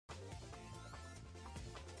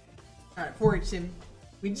Alright, 4-H-Tim.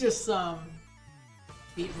 We just,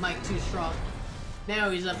 beat Mike too strong.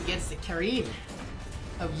 Now he's up against the Karin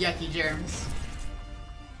of yuckyjerms.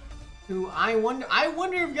 Who I wonder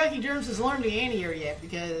if yuckyjerms has learned the anti-air yet,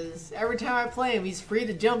 because every time I play him, he's free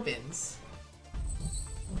to jump-ins.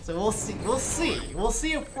 So we'll see. We'll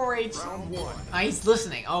see if 4-H. He's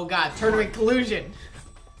listening. Oh god, tournament collusion.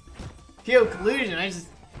 Yo, collusion.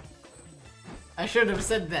 I should have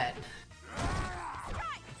said that.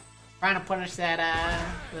 Trying to punish that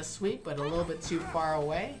the sweep, but a little bit too far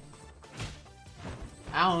away.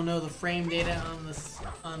 I don't know the frame data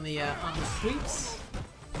on the sweeps.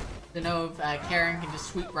 To know if Karin can just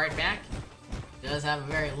sweep right back. Does have a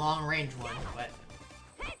very long range one, but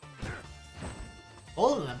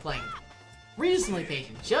both of them playing reasonably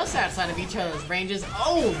patient, just outside of each other's ranges.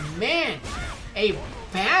 Oh man, a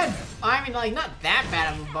bad, I mean like not that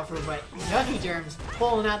bad of a buffer, but yuckyjerms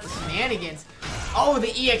pulling out the shenanigans. Oh, the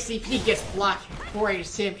EXCP gets blocked.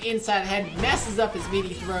 4-H-Tim inside the head, messes up his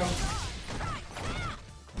meaty throw.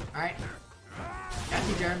 Alright,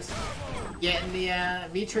 yuckyjerms getting the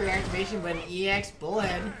V-trigger activation, but an EX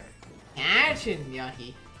bullhead catching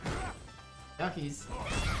Yucky. Yucky's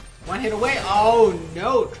one hit away. Oh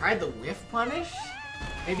no, tried the whiff punish?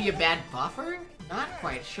 Maybe a bad buffer? Not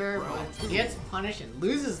quite sure, but gets punished and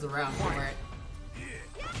loses the round for it.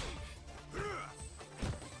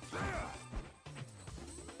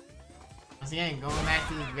 Once again, going back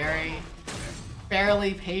to the very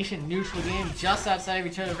fairly patient neutral game just outside of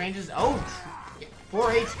each other's ranges. Oh,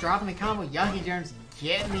 4-H dropping the combo. yuckyjerms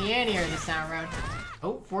getting the anti-air this time around.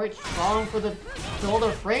 Oh, 4-H falling for the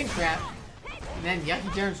shoulder frame trap. And then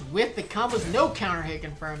yuckyjerms with the combos. No counter hit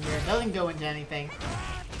confirmed there. Doesn't go into anything.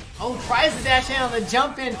 Oh, tries to dash in on the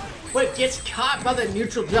jump in, but gets caught by the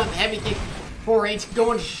neutral jump heavy kick. 4-H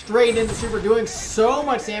going straight into super, doing so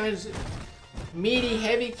much damage. Meaty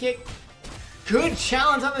heavy kick. Good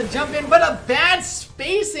challenge on the jump in, but a bad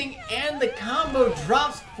spacing, and the combo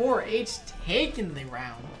drops. 4-H taking the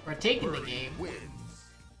round, or taking the game.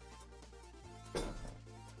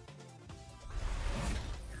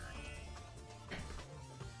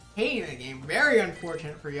 Hating the game. Very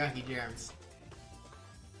unfortunate for yuckyjerms.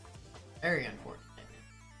 Very unfortunate.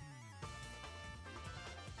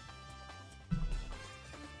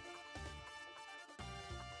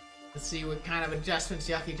 Let's see what kind of adjustments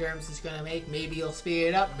yuckyjerms is going to make. Maybe he'll speed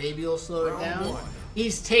it up, maybe he'll slow it down.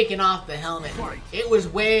 He's taking off the helmet. It was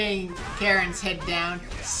weighing Karin's head down.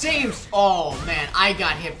 Same. Oh man, I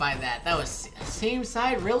got hit by that. That was same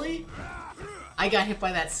side, really? I got hit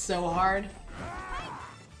by that so hard.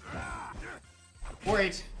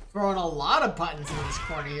 4-H throwing a lot of buttons in this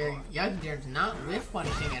corner here. yuckyjerms not whiff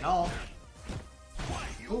punishing at all.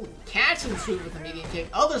 Ooh, catch and sweep with a medium kick.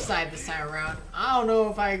 Other side this time around. I don't know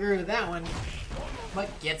if I agree with that one. But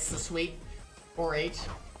gets the sweep. 4-H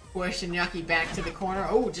pushing Yucky back to the corner.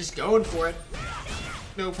 Oh, just going for it.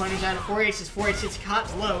 No punish out of 4-H as 4-H hits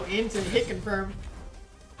Cops low into the hit confirm.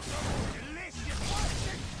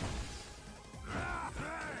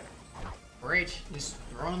 Just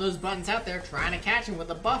throwing those buttons out there, trying to catch him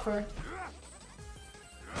with a buffer.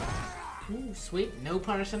 Ooh, sweep. No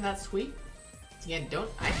punish on that sweep. Again,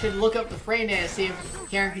 I should look up the frame data to see if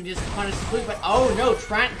Karin can just punish the sweep, but oh no,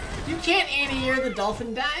 you can't anti-air the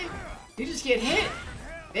dolphin dive. You just get hit.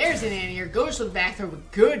 There's an anti-air, goes to the back throw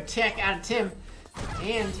with good tech out of Tim.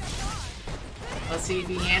 And let's see if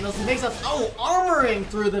he handles the mix-up. Oh, armoring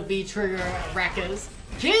through the V-trigger Rekkas.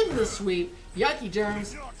 Getting the sweep.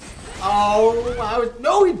 yuckyjerms. Oh,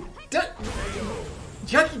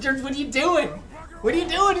 yuckyjerms, what are you doing? What are you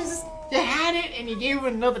doing? You had it and you gave him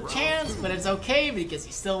another chance, but it's okay because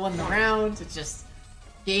he still won the round. It just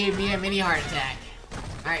gave me a mini heart attack.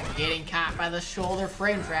 Alright, getting caught by the shoulder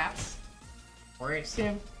frame traps.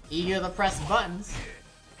 4-H-Tim, eager to press buttons.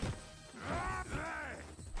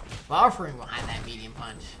 Buffering behind that medium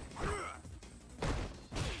punch.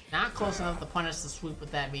 Not close enough to punish the sweep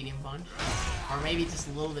with that medium punch. Or maybe just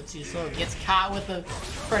a little bit too slow. Gets caught with the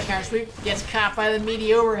fresh counter sweep. Gets caught by the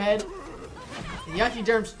meaty overhead. The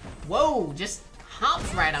yuckyjerms, whoa, just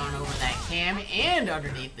hops right on over that cam and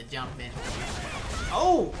underneath the jump in.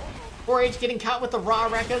 Oh, 4-H getting caught with the raw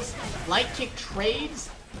Rekkas. Light kick trades.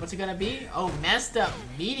 What's it gonna be? Oh, messed up.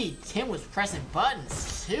 Meaty Tim was pressing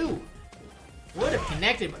buttons too. Would have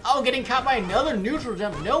connected. Oh, getting caught by another neutral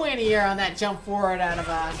jump. No anti-air on that jump forward out of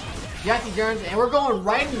yuckyjerms. And we're going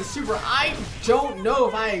right into the super. I don't know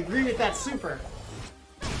if I agree with that super.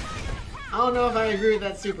 I don't know if I agree with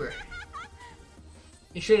that super.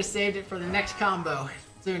 You should have saved it for the next combo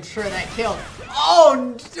to ensure that kill.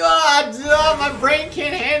 Oh, my brain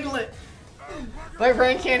can't handle it. My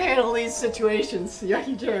brain can't handle these situations.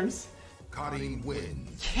 yuckyjerms. Karin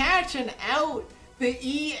wins. Catching out the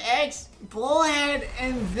EX bullhead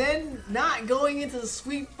and then not going into the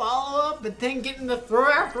sweep follow-up, but then getting the throw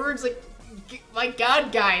afterwards. Like, my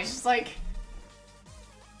God, guys, it's like,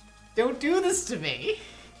 don't do this to me.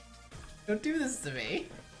 Don't do this to me.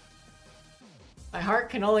 My heart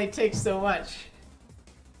can only take so much.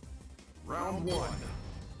 Round 1.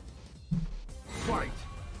 Fight.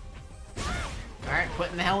 Alright,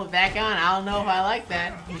 putting the helmet back on. I don't know if I like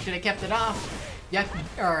that. We should have kept it off.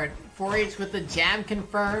 Or 4H with the jab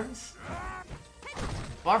confirms.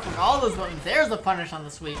 Bar from all those buttons. There's the punish on the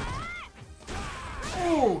sweep.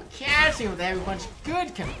 Ooh, catching with the heavy punch.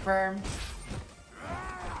 Good confirm.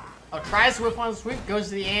 Oh, tries to whip on the sweep. Goes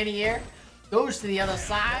to the anti-air. Goes to the other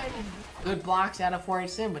side. Good blocks out of 4H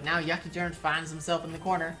Sim, but now yuckyjerms finds himself in the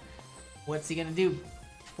corner. What's he gonna do?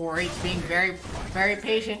 4H being very, very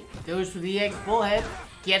patient. Goes for the EX bullhead.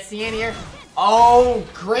 Gets the anti-air. Oh,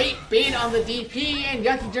 great bait on the DP, and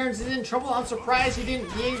yuckyjerms is in trouble. I'm surprised he didn't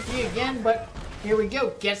DP again, but here we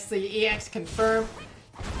go. Gets the EX confirmed.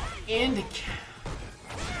 And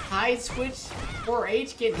high switch.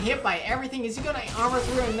 4H getting hit by everything. Is he gonna armor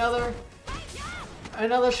through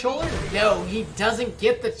another shoulder? No, he doesn't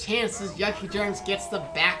get the chances. yuckyjerms gets the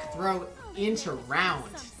back throw into round.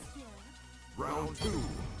 Round 2.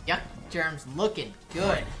 yuckyjerms looking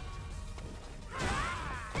good.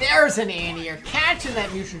 There's an anti-air, catching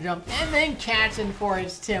that neutral jump, and then catching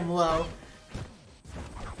 4H Tim low.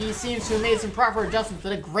 He seems to have made some proper adjustments,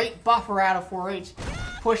 but a great buffer out of 4H,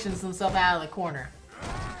 pushing himself out of the corner.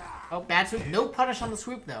 Oh, bad sweep. No punish on the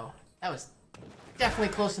sweep, though. That was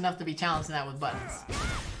definitely close enough to be challenging that with buttons.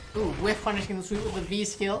 Ooh, whiff punishing the sweep with the V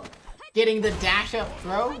skill. Getting the dash up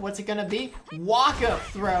throw. What's it gonna be? Walk up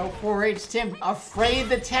throw. 4H Tim afraid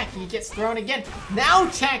the tech. He gets thrown again. Now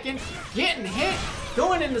teching. Getting hit.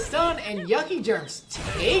 Going in the stun. And yuckyjerms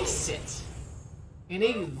takes it. In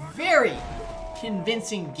a very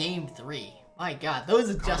convincing game 3. My God, those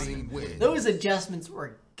adjustments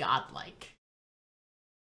were godlike.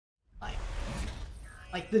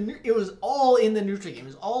 It was all in the neutral game. It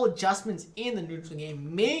was all adjustments in the neutral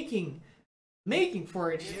game, making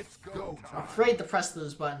 4H afraid to press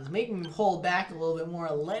those buttons, making him hold back a little bit more,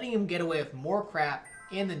 letting him get away with more crap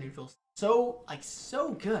in the neutrals. So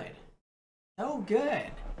good. So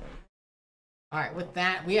good. Alright, with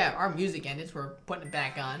that, we have our music ended, so we're putting it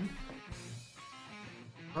back on.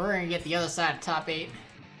 We're gonna get the other side of top 8.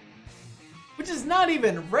 Which is not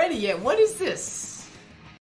even ready yet. What is this?